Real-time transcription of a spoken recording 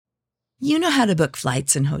You know how to book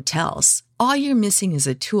flights and hotels. All you're missing is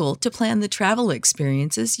a tool to plan the travel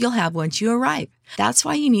experiences you'll have once you arrive. That's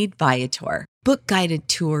why you need Viator. Book guided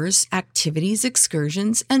tours, activities,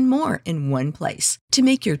 excursions, and more in one place to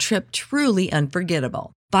make your trip truly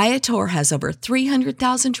unforgettable. Viator has over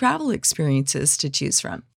 300,000 travel experiences to choose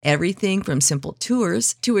from. Everything from simple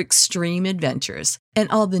tours to extreme adventures and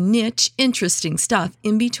all the niche, interesting stuff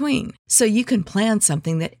in between. So you can plan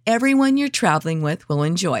something that everyone you're traveling with will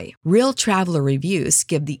enjoy. Real traveler reviews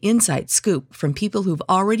give the inside scoop from people who've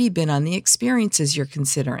already been on the experiences you're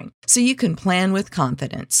considering. So you can plan with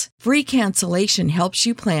confidence. Free cancellation helps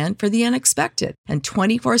you plan for the unexpected. And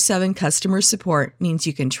 24/7 customer support means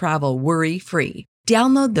you can travel worry-free.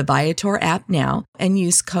 Download the Viator app now and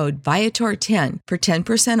use code Viator10 for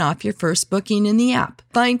 10% off your first booking in the app.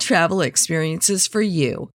 Find travel experiences for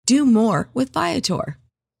you. Do more with Viator.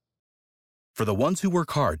 For the ones who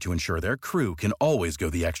work hard to ensure their crew can always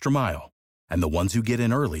go the extra mile, and the ones who get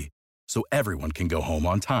in early so everyone can go home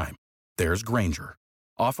on time, there's Grainger,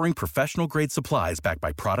 offering professional-grade supplies backed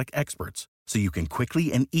by product experts so you can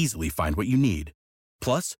quickly and easily find what you need.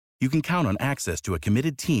 Plus, you can count on access to a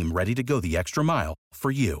committed team ready to go the extra mile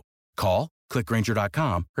for you. Call, click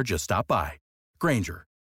Grainger.com, or just stop by. Grainger,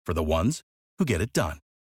 for the ones who get it done.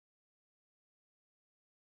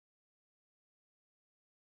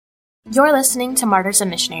 You're listening to Martyrs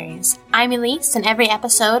and Missionaries. I'm Elise, and every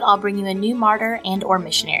episode I'll bring you a new martyr and or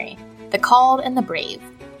missionary, the called and the brave.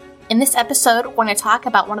 In this episode, we're going to talk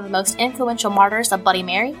about one of the most influential martyrs of Bloody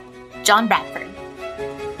Mary, John Bradford.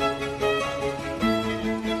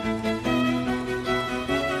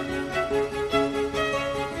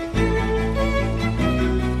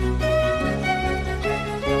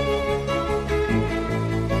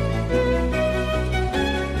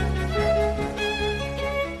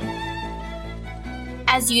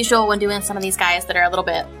 As usual, when doing some of these guys that are a little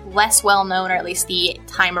bit less well-known, or at least the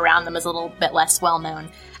time around them is a little bit less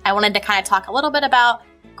well-known, I wanted to kind of talk a little bit about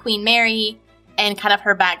Queen Mary and kind of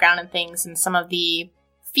her background and things and some of the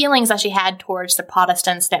feelings that she had towards the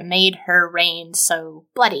Protestants that made her reign so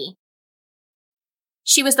bloody.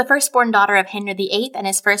 She was the firstborn daughter of Henry VIII and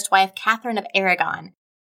his first wife, Catherine of Aragon.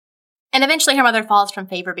 And eventually her mother falls from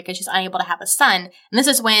favor because she's unable to have a son, and this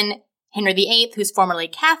is when Henry VIII, who's formerly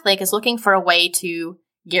Catholic, is looking for a way to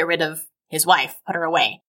get rid of his wife, put her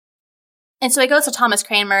away. And so he goes to Thomas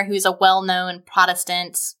Cranmer, who's a well-known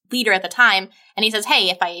Protestant leader at the time, and he says, hey,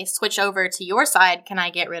 if I switch over to your side, can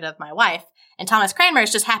I get rid of my wife? And Thomas Cranmer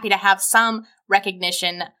is just happy to have some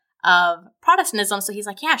recognition of Protestantism, so he's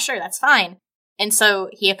like, yeah, sure, that's fine. And so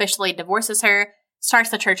he officially divorces her, starts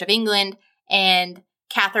the Church of England, and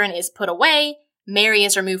Catherine is put away. Mary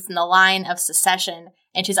is removed from the line of succession,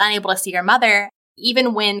 and she's unable to see her mother.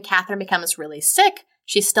 Even when Catherine becomes really sick,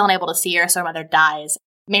 she's still unable to see her, so her mother dies.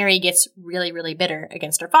 Mary gets really, really bitter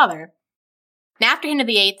against her father. Now, after Henry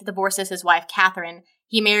VIII divorces his wife Catherine,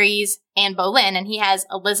 he marries Anne Boleyn, and he has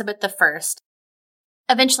Elizabeth I.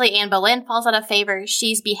 Eventually, Anne Boleyn falls out of favor.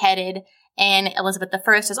 She's beheaded, and Elizabeth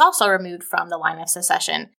I is also removed from the line of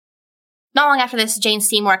succession. Not long after this, Jane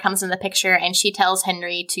Seymour comes in the picture, and she tells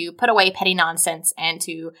Henry to put away petty nonsense and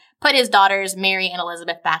to put his daughters, Mary and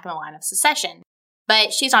Elizabeth, back in the line of succession.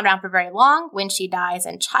 But she's not around for very long when she dies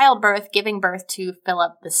in childbirth, giving birth to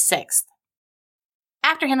Philip VI.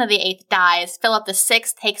 After Henry VIII dies, Philip VI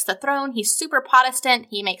takes the throne. He's super Protestant.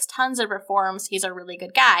 He makes tons of reforms. He's a really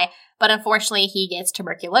good guy. But unfortunately, he gets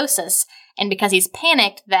tuberculosis. And because he's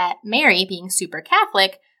panicked that Mary, being super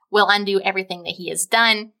Catholic, will undo everything that he has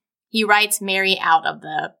done, he writes Mary out of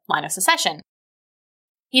the line of succession.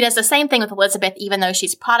 He does the same thing with Elizabeth, even though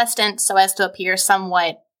she's Protestant, so as to appear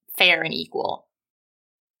somewhat fair and equal.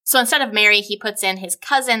 So instead of Mary, he puts in his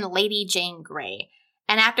cousin, Lady Jane Grey.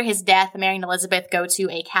 And after his death, Mary and Elizabeth go to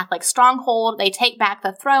a Catholic stronghold. They take back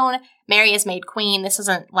the throne. Mary is made queen. This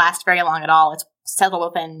doesn't last very long at all. It's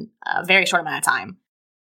settled within a very short amount of time.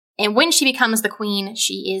 And when she becomes the queen,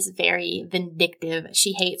 she is very vindictive.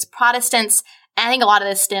 She hates Protestants. And I think a lot of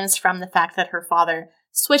this stems from the fact that her father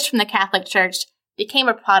switched from the Catholic Church, became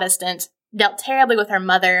a Protestant, dealt terribly with her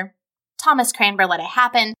mother. Thomas Cranmer let it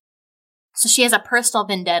happen. So she has a personal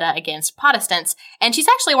vendetta against Protestants. And she's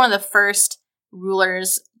actually one of the first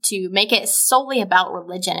rulers to make it solely about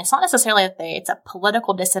religion. It's not necessarily that it's a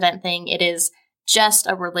political dissident thing. It is just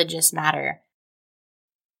a religious matter.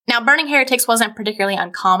 Now, burning heretics wasn't particularly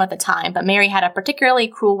uncommon at the time, but Mary had a particularly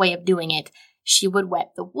cruel way of doing it. She would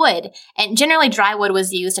wet the wood, and generally dry wood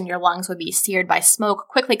was used and your lungs would be seared by smoke,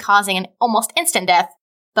 quickly causing an almost instant death,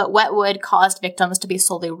 but wet wood caused victims to be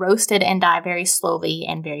slowly roasted and die very slowly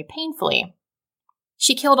and very painfully.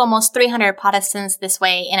 She killed almost 300 Protestants this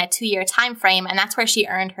way in a 2-year time frame, and that's where she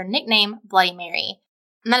earned her nickname, Bloody Mary.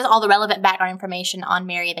 And that is all the relevant background information on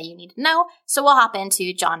Mary that you need to know, so we'll hop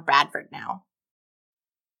into John Bradford now.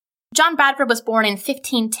 John Bradford was born in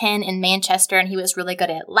 1510 in Manchester, and he was really good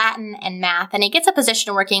at Latin and math, and he gets a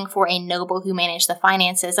position working for a noble who managed the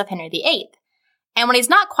finances of Henry VIII. And when he's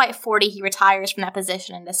not quite 40, he retires from that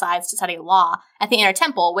position and decides to study law at the Inner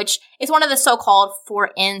Temple, which is one of the so-called 4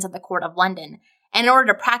 Inns of the Court of London. And in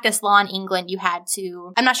order to practice law in England, you had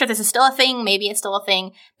to, I'm not sure if this is still a thing, maybe it's still a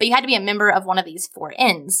thing, but you had to be a member of one of these 4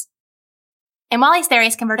 inns. And while he's there,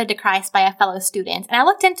 he's converted to Christ by a fellow student. And I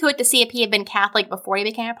looked into it to see if he had been Catholic before he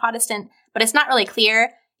became a Protestant, but it's not really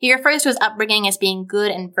clear. He refers to his upbringing as being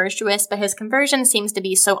good and virtuous, but his conversion seems to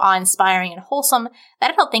be so awe-inspiring and wholesome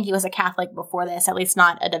that I don't think he was a Catholic before this, at least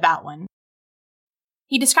not a devout one.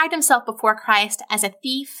 He described himself before Christ as a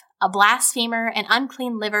thief, a blasphemer, an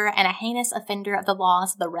unclean liver, and a heinous offender of the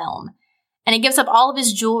laws of the realm. And he gives up all of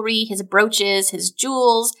his jewelry, his brooches, his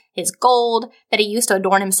jewels, his gold that he used to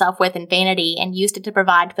adorn himself with in vanity and used it to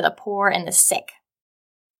provide for the poor and the sick.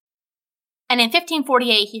 And in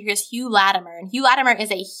 1548, he hears Hugh Latimer, and Hugh Latimer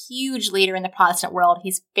is a huge leader in the Protestant world.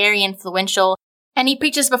 He's very influential, and he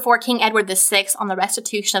preaches before King Edward VI on the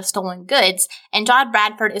restitution of stolen goods, and John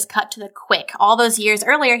Bradford is cut to the quick. All those years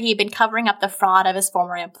earlier, he had been covering up the fraud of his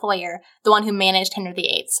former employer, the one who managed Henry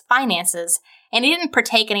VIII's finances, and he didn't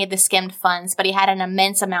partake any of the skimmed funds, but he had an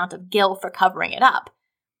immense amount of guilt for covering it up.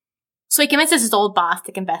 So he convinces his old boss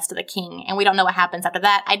to confess to the king, and we don't know what happens after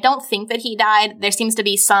that. I don't think that he died. There seems to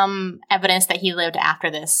be some evidence that he lived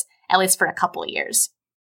after this, at least for a couple of years.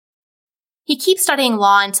 He keeps studying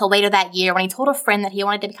law until later that year when he told a friend that he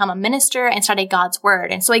wanted to become a minister and study God's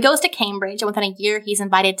word. And so he goes to Cambridge, and within a year he's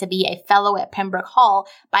invited to be a fellow at Pembroke Hall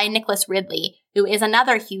by Nicholas Ridley, who is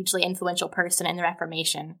another hugely influential person in the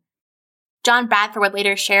Reformation. John Bradford would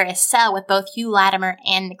later share a cell with both Hugh Latimer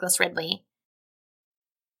and Nicholas Ridley.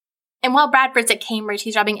 And while Bradford's at Cambridge,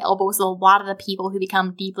 he's rubbing elbows with a lot of the people who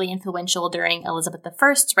become deeply influential during Elizabeth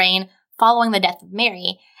I's reign following the death of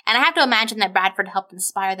Mary, and I have to imagine that Bradford helped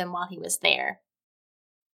inspire them while he was there.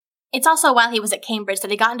 It's also while he was at Cambridge that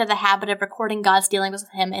he got into the habit of recording God's dealings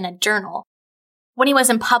with him in a journal. When he was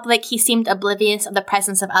in public, he seemed oblivious of the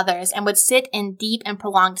presence of others and would sit in deep and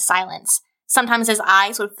prolonged silence. Sometimes his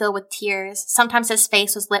eyes would fill with tears, sometimes his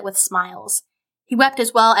face was lit with smiles. He wept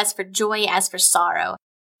as well as for joy as for sorrow.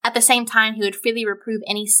 At the same time, he would freely reprove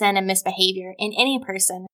any sin and misbehavior in any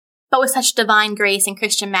person, but with such divine grace and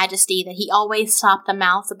Christian majesty that he always stopped the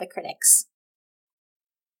mouths of the critics.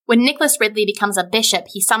 When Nicholas Ridley becomes a bishop,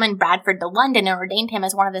 he summoned Bradford to London and ordained him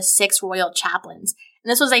as one of the 6 royal chaplains,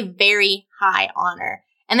 and this was a very high honor.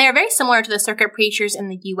 And they are very similar to the circuit preachers in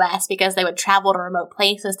the US because they would travel to remote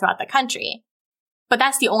places throughout the country. But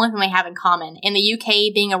that's the only thing they have in common. In the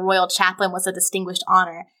UK, being a royal chaplain was a distinguished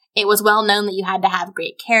honor. It was well known that you had to have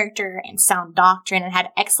great character and sound doctrine and had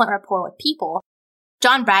excellent rapport with people.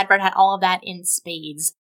 John Bradford had all of that in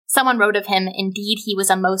spades. Someone wrote of him, "Indeed, he was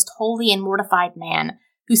a most holy and mortified man,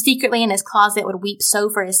 who secretly in his closet would weep so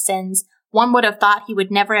for his sins, one would have thought he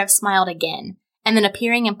would never have smiled again. And then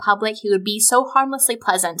appearing in public, he would be so harmlessly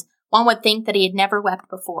pleasant, one would think that he had never wept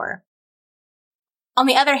before." On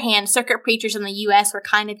the other hand, circuit preachers in the US were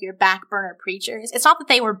kind of your back burner preachers. It's not that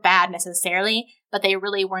they were bad necessarily, but they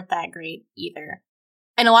really weren't that great either.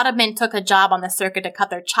 And a lot of men took a job on the circuit to cut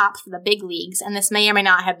their chops for the big leagues, and this may or may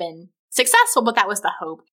not have been successful, but that was the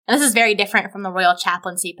hope. And this is very different from the royal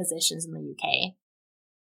chaplaincy positions in the UK.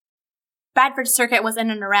 Bradford's circuit was in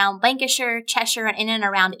and around Lancashire, Cheshire, and in and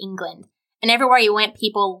around England. And everywhere he went,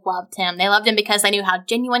 people loved him. They loved him because they knew how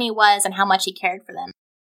genuine he was and how much he cared for them.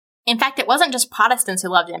 In fact, it wasn't just Protestants who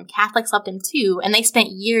loved him. Catholics loved him too, and they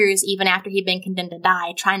spent years, even after he'd been condemned to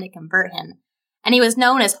die, trying to convert him. And he was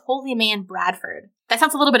known as Holy Man Bradford. That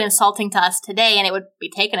sounds a little bit insulting to us today, and it would be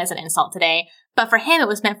taken as an insult today, but for him it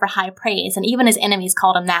was meant for high praise, and even his enemies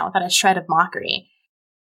called him that without a shred of mockery.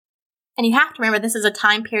 And you have to remember this is a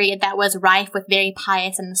time period that was rife with very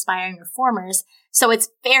pious and inspiring reformers, so it's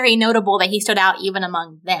very notable that he stood out even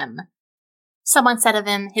among them. Someone said of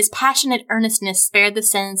him, "His passionate earnestness spared the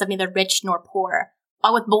sins of neither rich nor poor,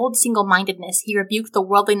 while with bold single-mindedness he rebuked the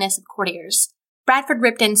worldliness of courtiers." Bradford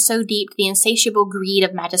ripped in so deep to the insatiable greed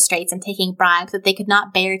of magistrates in taking bribes that they could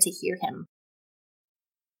not bear to hear him.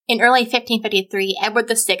 In early 1553, Edward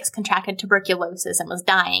VI contracted tuberculosis and was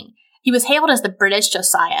dying. He was hailed as the British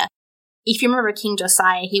Josiah. If you remember King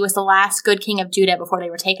Josiah, he was the last good king of Judah before they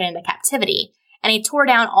were taken into captivity, and he tore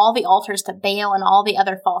down all the altars to Baal and all the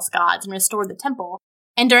other false gods and restored the temple.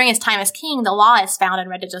 And during his time as king, the law is found and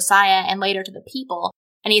read to Josiah and later to the people,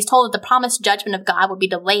 and he is told that the promised judgment of God would be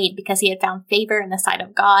delayed because he had found favor in the sight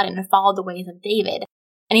of God and had followed the ways of David,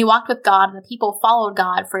 and he walked with God, and the people followed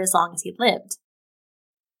God for as long as he lived.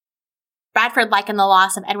 Bradford likened the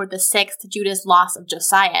loss of Edward VI to Judah's loss of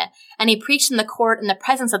Josiah, and he preached in the court in the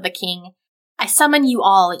presence of the king, "I summon you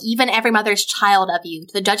all, even every mother's child of you,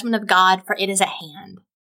 to the judgment of God, for it is at hand."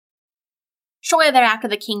 Shortly thereafter,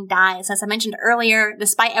 the king dies. As I mentioned earlier,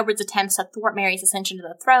 despite Edward's attempts to thwart Mary's ascension to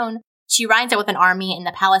the throne, she rides out with an army, and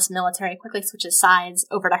the palace military quickly switches sides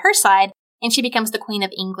over to her side, and she becomes the Queen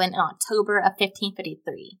of England in October of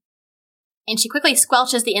 1553. And she quickly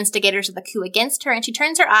squelches the instigators of the coup against her, and she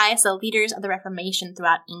turns her eyes to the leaders of the Reformation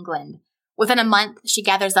throughout England. Within a month, she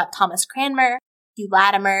gathers up Thomas Cranmer, Hugh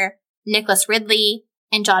Latimer, Nicholas Ridley,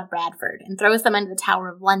 and John Bradford, and throws them into the Tower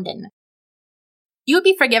of London. You would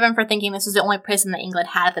be forgiven for thinking this was the only prison that England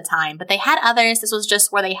had at the time, but they had others. This was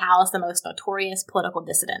just where they housed the most notorious political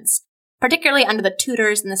dissidents, particularly under the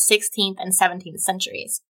Tudors in the 16th and 17th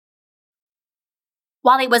centuries.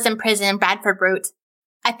 While he was in prison, Bradford wrote,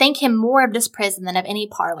 "I thank him more of this prison than of any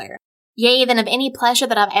parlor, yea, than of any pleasure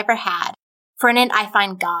that I've ever had, for in it I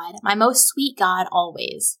find God, my most sweet God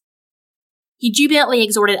always." He jubilantly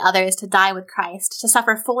exhorted others to die with Christ, to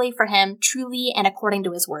suffer fully for him, truly and according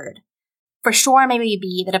to his word. For sure may we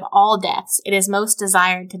be that of all deaths it is most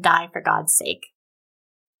desired to die for God's sake.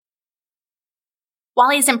 While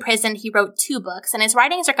he's imprisoned, he wrote 2 books, and his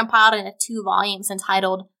writings are compiled into 2 volumes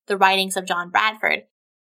entitled The Writings of John Bradford.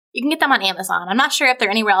 You can get them on Amazon. I'm not sure if they're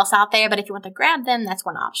anywhere else out there, but if you want to grab them, that's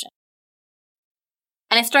one option.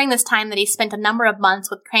 And it's during this time that he spent a number of months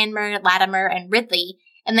with Cranmer, Latimer, and Ridley,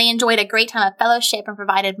 and they enjoyed a great time of fellowship and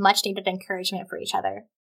provided much-needed encouragement for each other.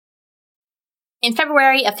 In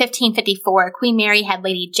February of 1554, Queen Mary had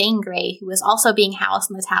Lady Jane Grey, who was also being housed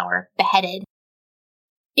in the Tower, beheaded.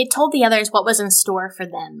 It told the others what was in store for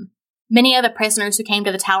them. Many of the prisoners who came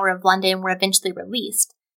to the Tower of London were eventually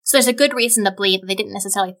released, so there's a good reason to believe that they didn't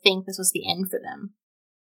necessarily think this was the end for them.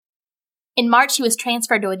 In March, he was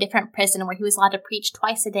transferred to a different prison where he was allowed to preach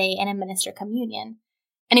twice a day and administer communion.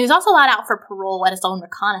 And he was also allowed out for parole at his own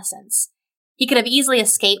reconnaissance. He could have easily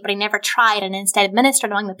escaped, but he never tried and instead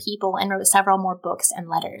ministered among the people and wrote several more books and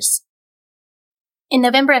letters. In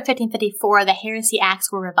November of 1554, the Heresy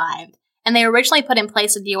Acts were revived, and they were originally put in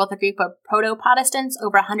place to deal with a group of proto-Protestants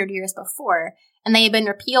over 100 years before, and they had been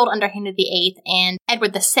repealed under Henry VIII and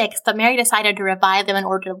Edward VI, but Mary decided to revive them in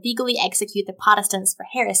order to legally execute the Protestants for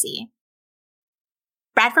heresy.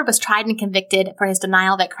 Bradford was tried and convicted for his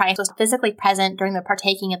denial that Christ was physically present during the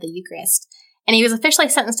partaking of the Eucharist, and he was officially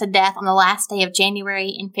sentenced to death on the last day of January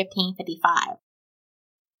in 1555.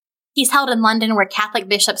 He's held in London, where Catholic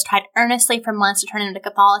bishops tried earnestly for months to turn him to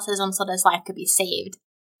Catholicism so that his life could be saved.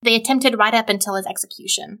 They attempted right up until his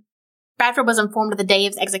execution. Bradford was informed of the day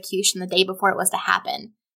of his execution the day before it was to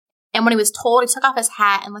happen, and when he was told, he took off his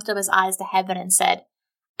hat and lifted up his eyes to heaven and said,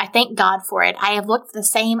 "I thank God for it. I have looked for the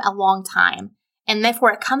same a long time, and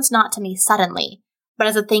therefore it comes not to me suddenly, but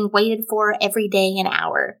as a thing waited for every day and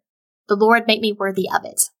hour. The Lord make me worthy of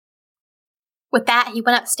it." With that, he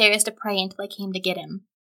went upstairs to pray until they came to get him.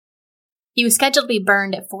 He was scheduled to be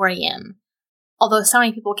burned at 4 a.m., although so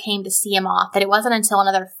many people came to see him off that it wasn't until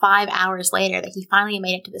another 5 hours later that he finally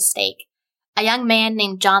made it to the stake. A young man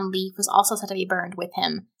named John Leaf was also set to be burned with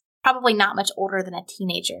him, probably not much older than a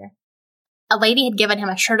teenager. A lady had given him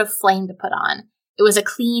a shirt of flame to put on. It was a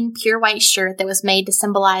clean, pure white shirt that was made to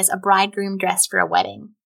symbolize a bridegroom dressed for a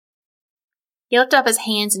wedding. He lifted up his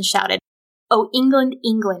hands and shouted, "O England,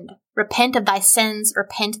 England, repent of thy sins,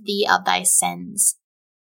 repent thee of thy sins."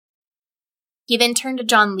 He then turned to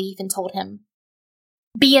John Leaf and told him,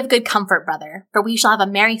 "Be of good comfort, brother, for we shall have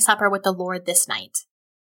a merry supper with the Lord this night."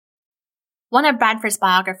 One of Bradford's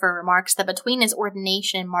biographers remarks that between his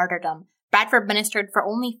ordination and martyrdom, Bradford ministered for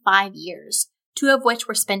only 5 years, 2 of which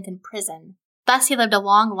were spent in prison. Thus he lived a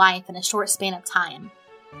long life in a short span of time.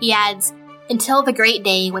 He adds, "Until the great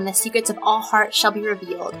day when the secrets of all hearts shall be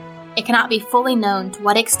revealed, it cannot be fully known to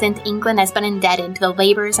what extent England has been indebted to the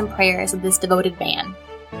labors and prayers of this devoted man."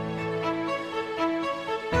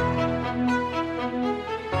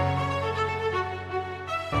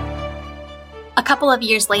 A couple of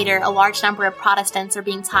years later, a large number of Protestants are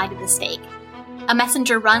being tied to the stake. A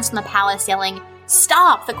messenger runs from the palace yelling,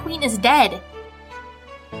 "Stop! The Queen is dead!"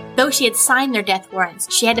 Though she had signed their death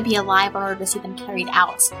warrants, she had to be alive in order to see them carried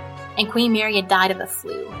out, and Queen Mary had died of the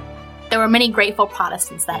flu. There were many grateful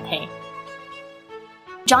Protestants that day.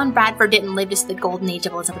 John Bradford didn't live to see the golden age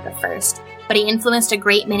of Elizabeth I, but he influenced a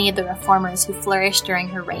great many of the reformers who flourished during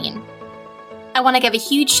her reign. I want to give a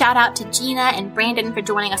huge shout out to Gina and Brandon for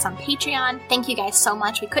joining us on Patreon. Thank you guys so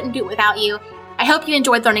much. We couldn't do it without you. I hope you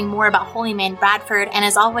enjoyed learning more about Holy Man Bradford, and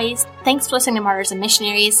as always, thanks for listening to Martyrs and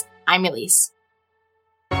Missionaries. I'm Elise.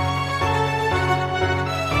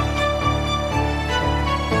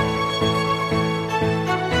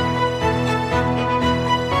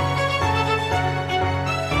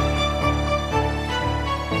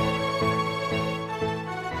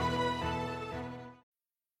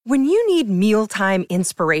 When you need mealtime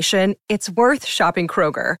inspiration, it's worth shopping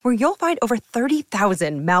Kroger, where you'll find over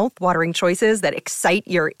 30,000 mouth-watering choices that excite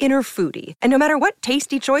your inner foodie. And no matter what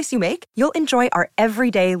tasty choice you make, you'll enjoy our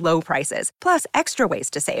everyday low prices, plus extra ways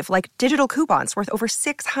to save, like digital coupons worth over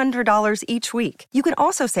 $600 each week. You can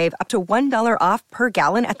also save up to $1 off per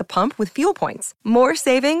gallon at the pump with fuel points. More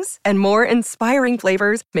savings and more inspiring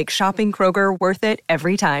flavors make shopping Kroger worth it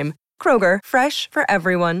every time. Kroger, fresh for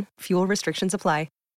everyone. Fuel restrictions apply.